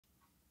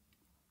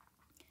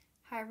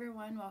Hi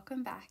everyone,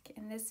 welcome back.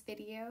 In this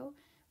video,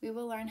 we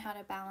will learn how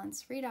to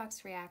balance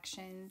redox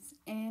reactions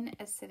in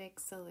acidic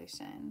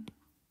solution.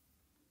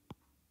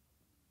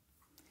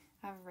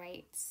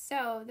 Alright,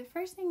 so the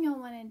first thing you'll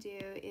want to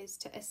do is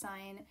to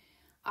assign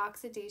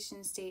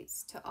oxidation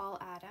states to all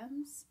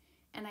atoms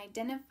and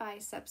identify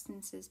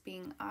substances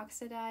being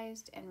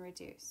oxidized and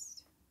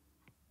reduced.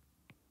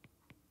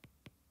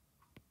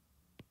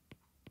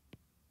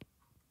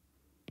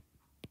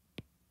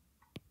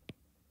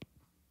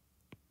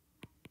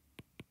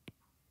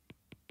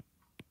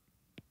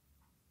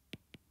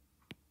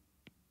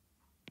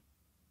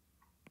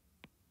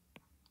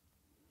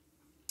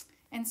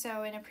 And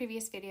so in a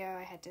previous video,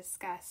 I had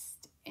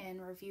discussed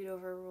and reviewed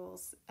over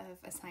rules of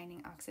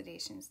assigning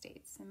oxidation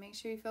states. So make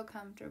sure you feel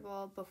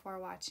comfortable before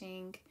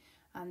watching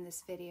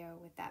this video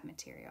with that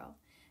material.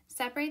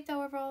 Separate the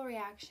overall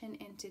reaction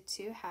into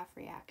two half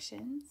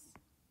reactions.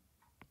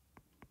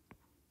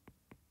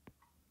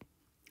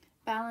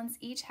 Balance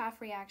each half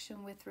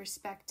reaction with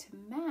respect to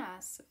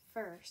mass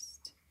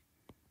first.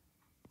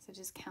 So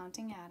just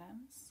counting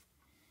atoms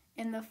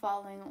in the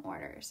following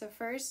order. So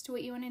first,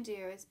 what you want to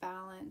do is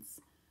balance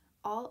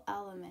all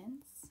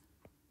elements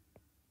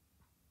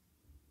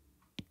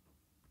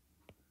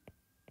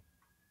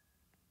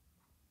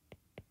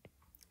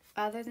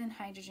other than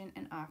hydrogen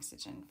and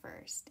oxygen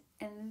first,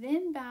 and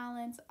then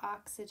balance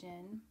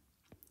oxygen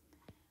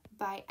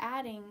by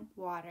adding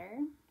water,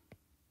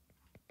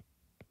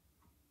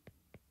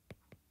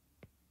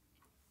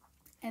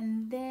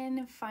 and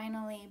then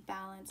finally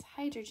balance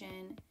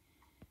hydrogen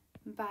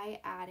by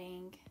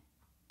adding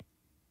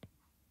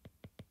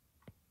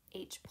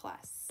H+,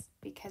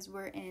 because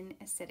we're in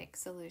acidic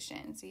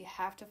solution. So you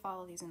have to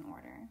follow these in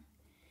order.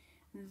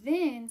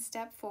 Then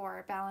step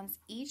 4, balance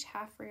each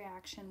half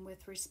reaction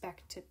with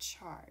respect to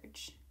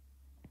charge.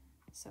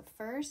 So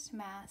first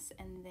mass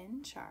and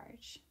then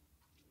charge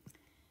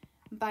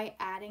by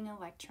adding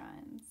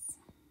electrons.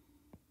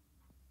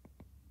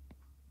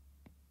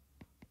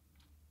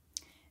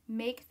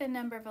 Make the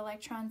number of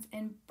electrons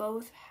in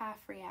both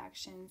half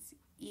reactions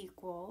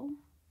equal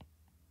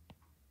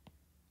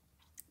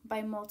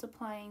by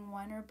multiplying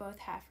one or both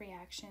half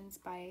reactions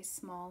by a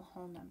small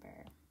whole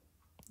number.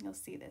 You'll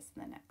see this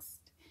in the next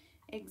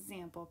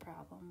example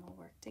problem. We'll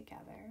work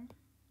together.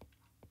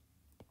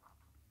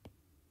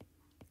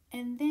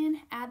 And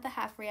then add the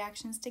half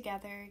reactions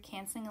together,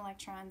 canceling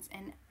electrons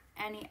and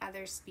any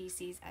other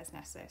species as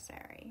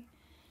necessary.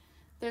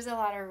 There's a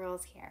lot of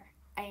rules here,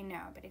 I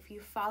know, but if you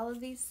follow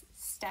these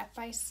step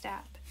by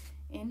step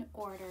in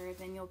order,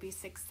 then you'll be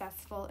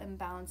successful in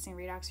balancing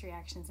redox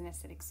reactions in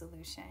acidic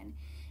solution.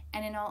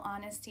 And in all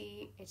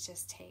honesty, it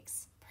just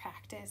takes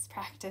practice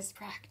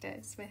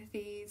with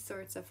these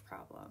sorts of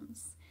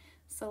problems.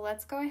 So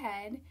let's go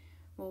ahead,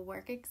 we'll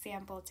work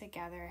example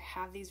together,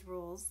 have these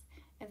rules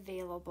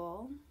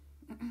available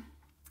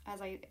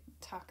as I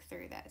talk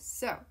through this.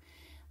 So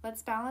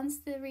let's balance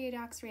the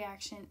redox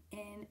reaction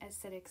in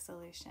acidic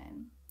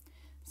solution.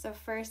 So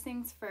first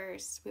things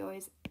first, we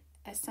always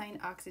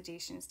assign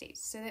oxidation states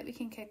so that we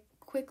can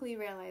quickly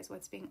realize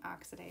what's being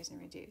oxidized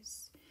and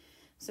reduced.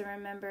 So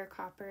remember,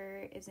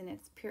 copper is in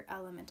its pure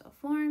elemental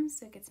form,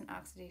 so it gets an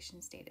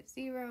oxidation state of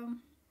 0.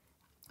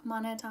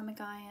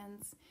 Monatomic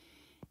ions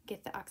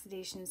get the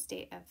oxidation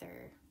state of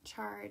their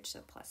charge, so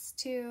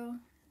 +2.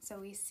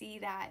 So we see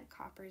that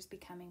copper is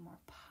becoming more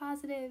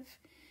positive,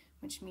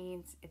 which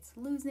means it's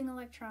losing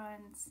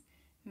electrons,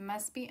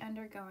 must be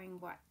undergoing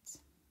what?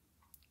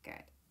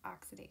 Good,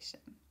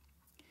 oxidation.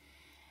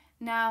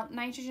 Now,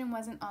 nitrogen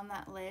wasn't on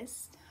that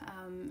list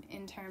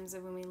in terms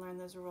of when we learned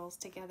those rules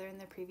together in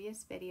the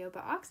previous video,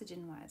 but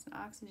oxygen was, and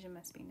oxygen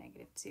must be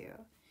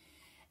 -2.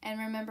 And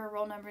remember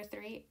rule number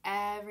 3,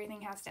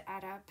 everything has to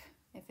add up.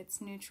 If it's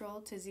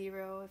neutral to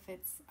 0, if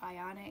it's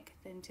ionic,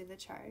 then to the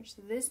charge.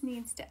 So this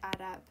needs to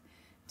add up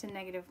to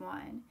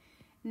 -1.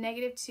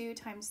 -2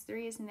 times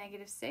 3 is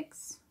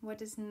 -6. What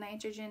does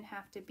nitrogen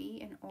have to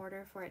be in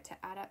order for it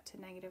to add up to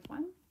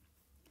 -1?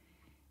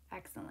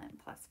 Excellent,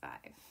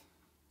 +5.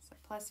 So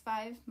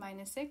 +5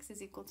 minus 6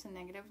 is equal to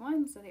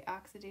 -1, so the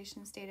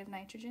oxidation state of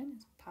nitrogen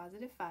is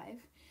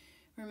 +5.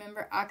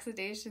 Remember,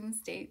 oxidation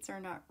states are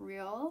not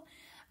real.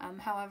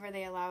 However,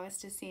 they allow us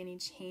to see any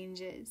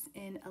changes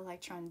in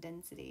electron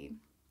density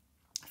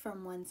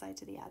from one side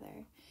to the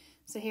other.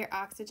 So here,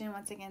 oxygen,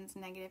 once again, is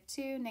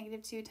 -2.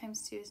 -2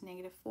 times 2 is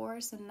 -4,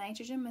 so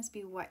nitrogen must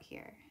be what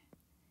here?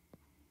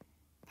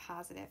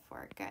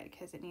 +4, good,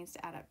 because it needs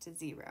to add up to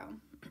 0.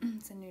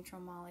 It's a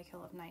neutral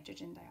molecule of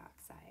nitrogen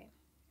dioxide,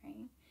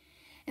 right?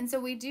 And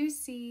so we do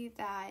see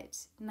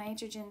that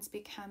nitrogen's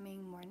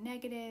becoming more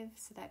negative,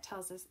 so that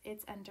tells us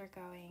it's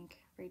undergoing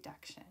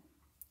reduction.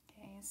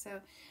 Okay,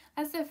 so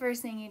that's the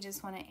first thing you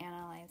just want to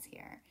analyze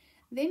here.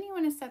 Then you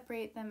want to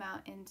separate them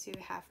out into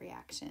half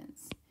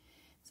reactions.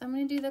 So I'm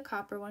going to do the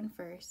copper one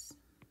first.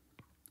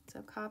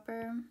 So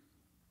copper.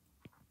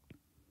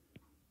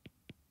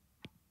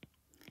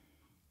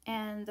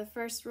 And the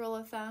first rule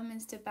of thumb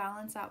is to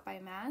balance out by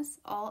mass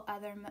all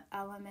other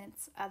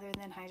elements other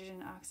than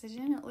hydrogen and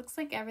oxygen. It looks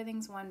like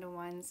everything's 1 to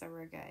 1, so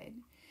we're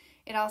good.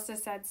 It also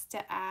says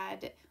to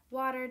add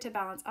water to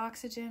balance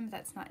oxygen, but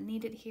that's not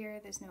needed here.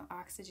 There's no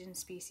oxygen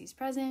species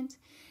present.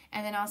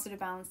 And then also to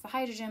balance the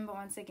hydrogen, but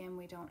once again,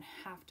 we don't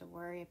have to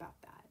worry about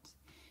that.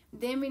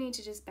 Then we need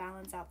to just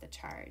balance out the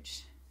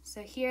charge.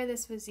 So here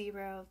this was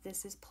 0,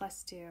 this is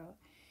 +2.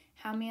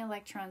 How many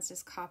electrons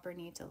does copper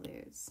need to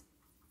lose?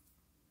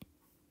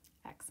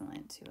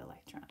 Excellent, 2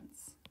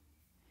 electrons.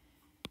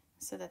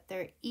 So that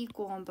they're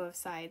equal on both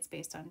sides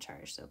based on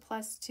charge. So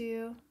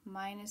 +2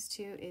 minus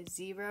 2 is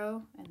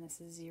 0, and this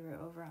is 0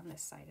 over on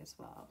this side as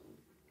well.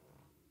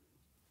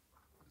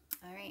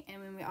 All right,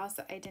 and then we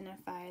also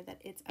identify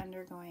that it's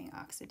undergoing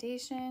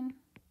oxidation.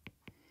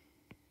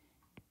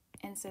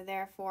 And so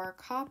therefore,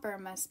 copper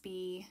must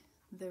be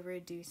the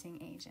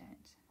reducing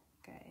agent.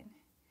 Good.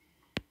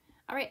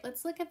 All right,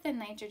 let's look at the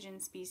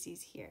nitrogen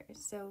species here.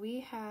 So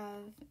we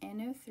have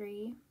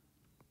NO3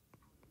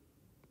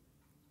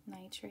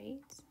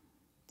 nitrate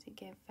to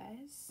give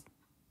us.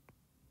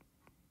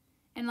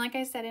 And like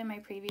I said in my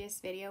previous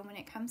video, when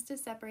it comes to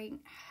separating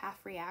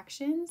half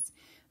reactions,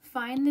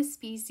 find the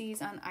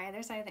species on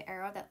either side of the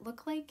arrow that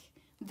look like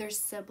they're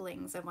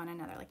siblings of one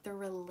another, like they're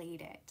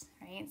related,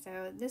 right?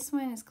 So this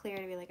one is clear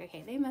to be like,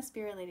 okay, they must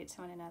be related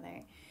to one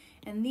another.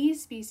 And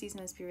these species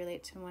must be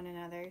related to one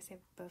another. So they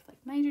have both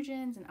like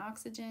nitrogens and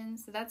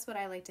oxygens. So that's what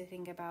I like to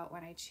think about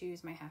when I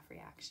choose my half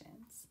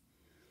reactions.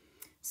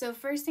 So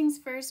first things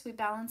first, we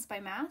balance by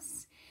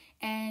mass.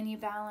 And you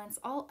balance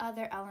all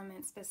other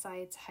elements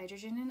besides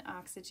hydrogen and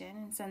oxygen.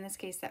 And so in this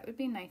case, that would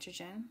be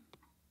nitrogen.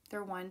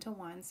 They're 1 to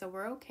 1, so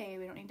we're okay.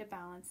 We don't need to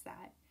balance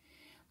that.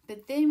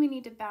 But then we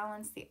need to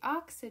balance the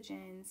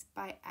oxygens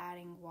by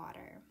adding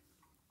water.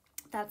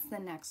 That's the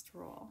next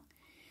rule.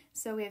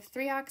 So we have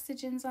 3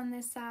 oxygens on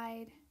this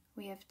side.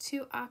 We have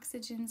 2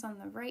 oxygens on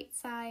the right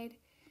side.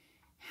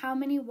 How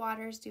many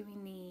waters do we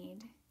need?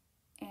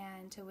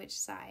 And to which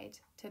side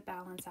to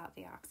balance out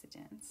the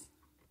oxygens?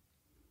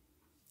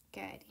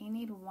 Good. You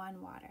need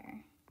 1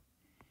 water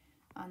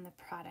on the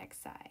product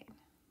side.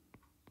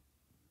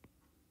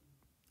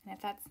 And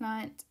if that's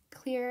not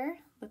clear,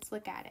 let's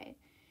look at it.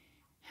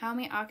 How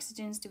many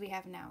oxygens do we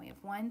have now? We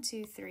have 1,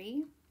 2,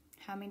 3.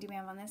 How many do we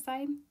have on this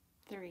side?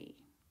 3.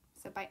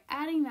 So by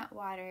adding that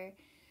water,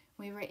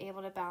 we were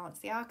able to balance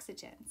the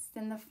oxygens.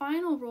 Then the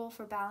final rule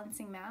for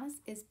balancing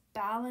mass is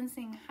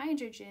balancing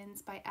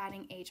hydrogens by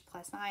adding H+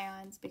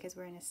 ions because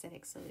we're in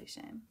acidic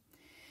solution.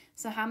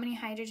 So how many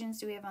hydrogens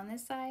do we have on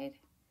this side?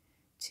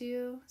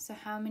 2. So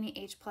how many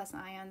H+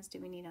 ions do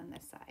we need on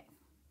this side?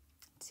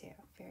 2.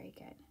 Very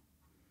good.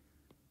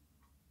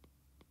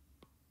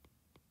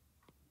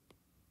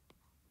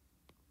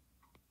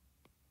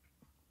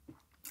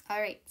 All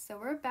right, so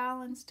we're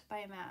balanced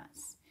by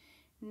mass.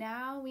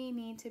 Now we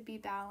need to be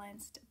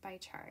balanced by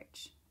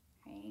charge,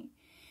 right?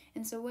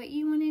 And so what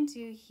you want to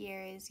do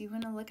here is you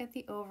want to look at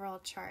the overall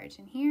charge.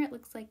 And here it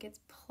looks like it's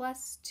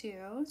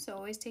 +2. So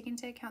always take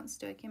into account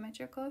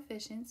stoichiometric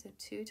coefficient. So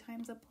 2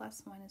 times a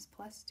 +1 is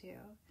 +2.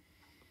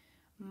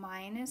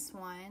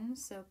 -1.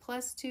 So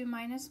 +2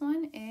 minus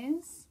 1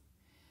 is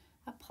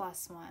a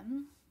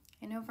 +1.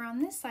 And over on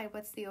this side,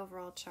 what's the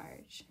overall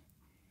charge?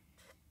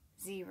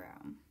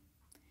 0.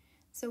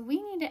 So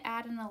we need to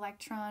add an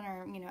electron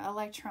or,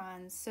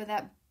 electrons so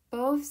that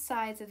both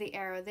sides of the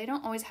arrow, they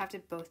don't always have to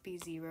both be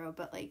 0,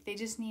 but like they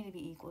just need to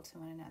be equal to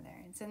one another.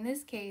 And so in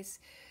this case,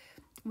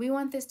 we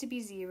want this to be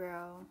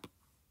 0,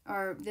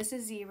 or this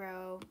is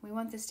 0. We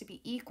want this to be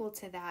equal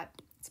to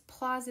that. It's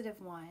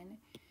 +1.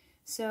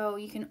 So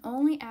you can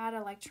only add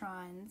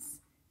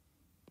electrons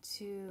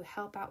to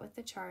help out with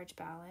the charge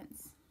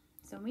balance.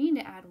 So we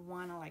need to add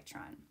 1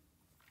 electron.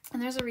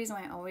 And there's a reason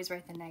why I always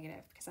write the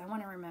negative, because I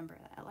want to remember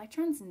that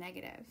electron's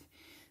negative.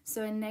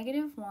 So a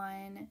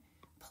 -1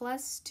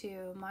 +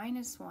 2 -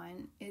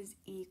 1 is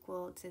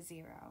equal to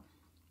 0.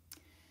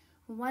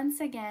 Once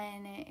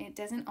again, it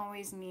doesn't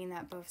always mean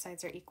that both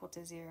sides are equal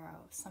to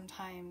 0.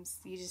 Sometimes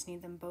you just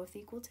need them both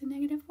equal to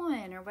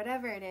 -1 or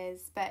whatever it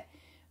is. But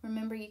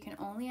remember, you can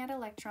only add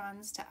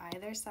electrons to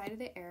either side of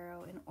the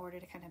arrow in order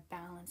to kind of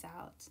balance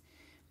out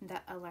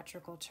the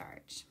electrical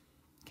charge.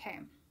 Okay.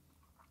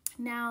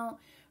 Now,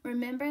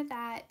 remember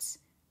that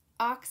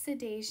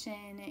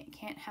oxidation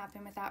can't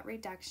happen without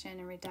reduction,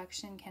 and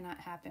reduction cannot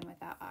happen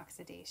without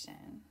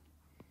oxidation.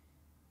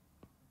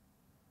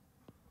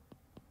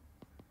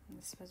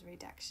 This was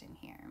reduction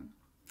here.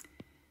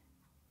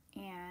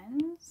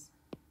 And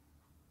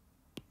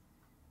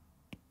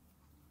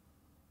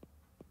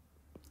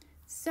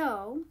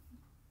so,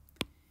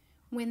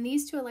 when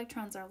these 2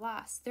 electrons are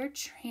lost, they're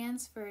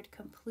transferred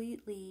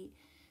completely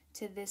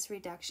to this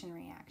reduction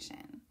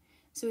reaction.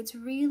 So it's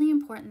really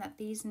important that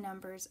these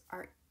numbers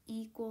are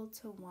equal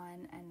to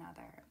one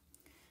another.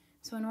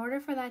 So in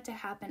order for that to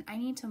happen, I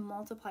need to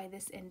multiply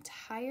this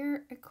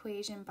entire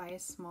equation by a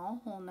small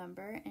whole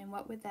number. And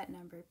what would that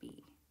number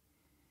be?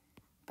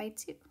 By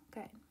 2.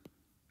 Good.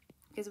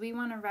 Because we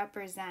want to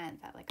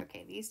represent that, like,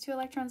 okay, these 2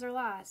 electrons are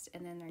lost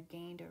and then they're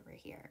gained over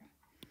here.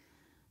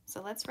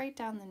 So let's write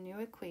down the new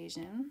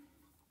equation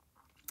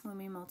when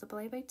we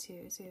multiply by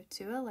 2. So we have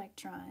 2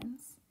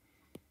 electrons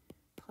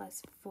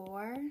plus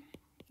 4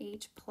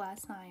 H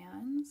plus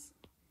ions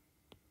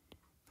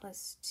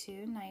plus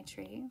 2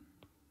 nitrate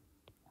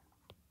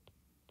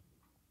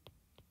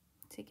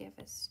to give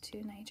us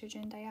 2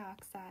 nitrogen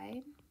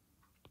dioxide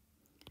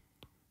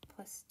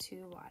plus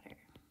 2 water.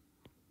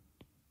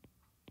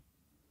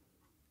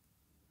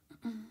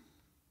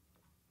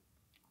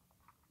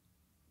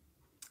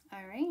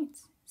 All right,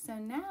 so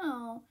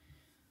now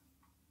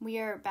we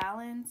are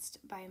balanced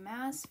by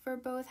mass for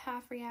both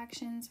half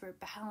reactions. We're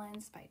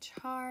balanced by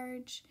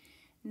charge.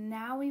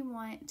 Now we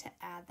want to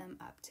add them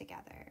up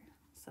together.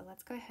 So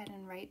let's go ahead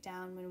and write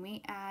down when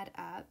we add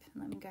up.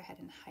 Let me go ahead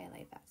and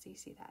highlight that so you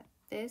see that.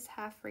 This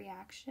half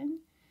reaction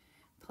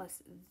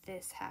plus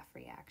this half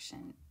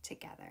reaction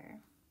together.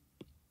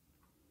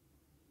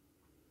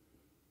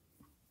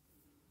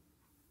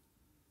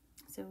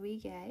 So we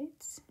get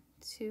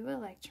 2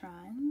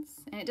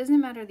 electrons, and it doesn't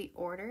matter the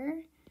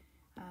order.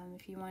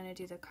 If you want to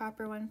do the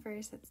copper one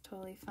first, that's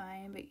totally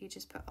fine, but you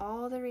just put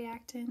all the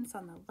reactants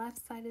on the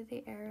left side of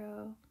the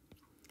arrow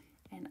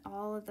and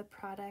all of the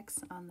products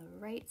on the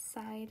right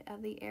side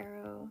of the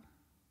arrow.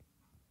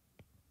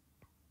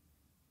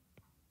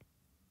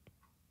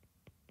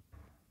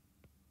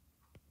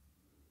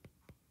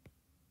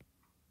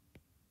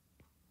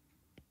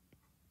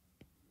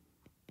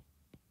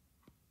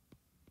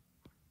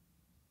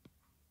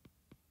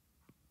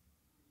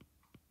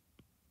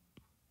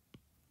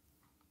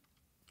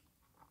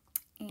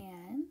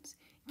 And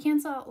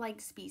cancel out like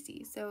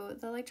species. So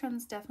the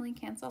electrons definitely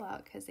cancel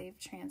out because they've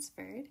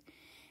transferred.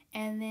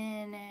 And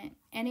then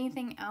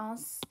anything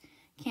else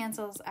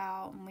cancels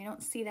out. And we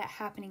don't see that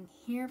happening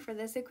here for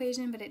this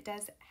equation, but it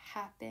does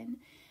happen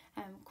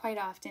quite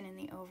often in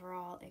the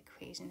overall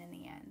equation in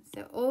the end.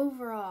 So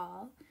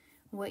overall,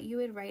 what you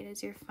would write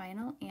as your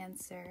final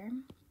answer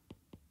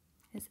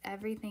is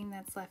everything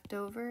that's left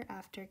over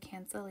after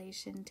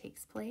cancellation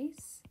takes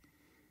place.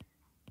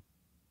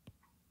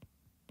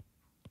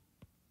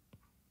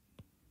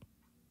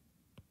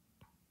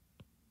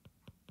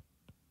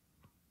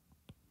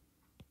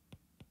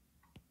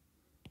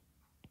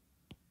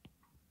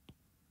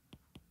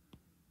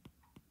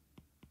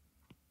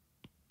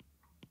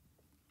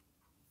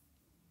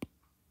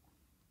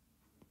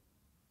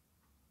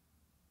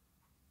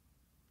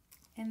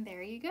 And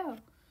there you go.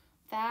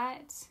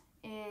 That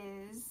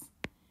is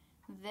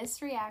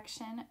this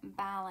reaction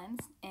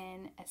balanced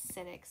in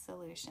acidic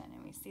solution.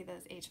 And we see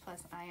those H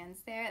plus ions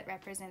there. It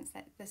represents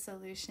that the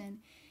solution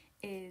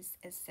is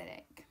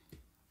acidic.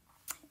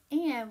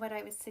 And what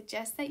I would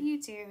suggest that you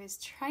do is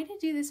try to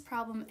do this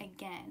problem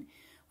again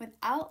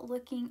without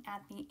looking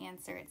at the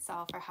answer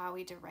itself or how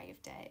we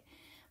derived it.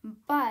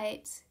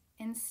 But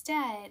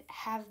instead,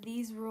 have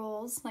these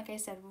rules, like I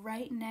said,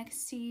 right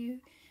next to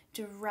you.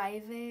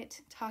 Derive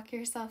it, talk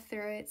yourself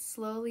through it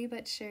slowly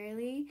but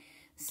surely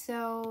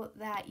so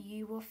that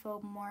you will feel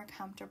more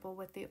comfortable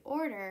with the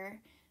order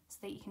so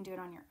that you can do it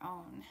on your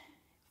own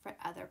for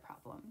other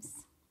problems.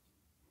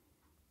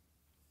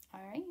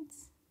 All right.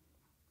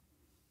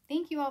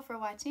 Thank you all for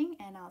watching,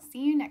 and I'll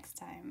see you next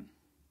time.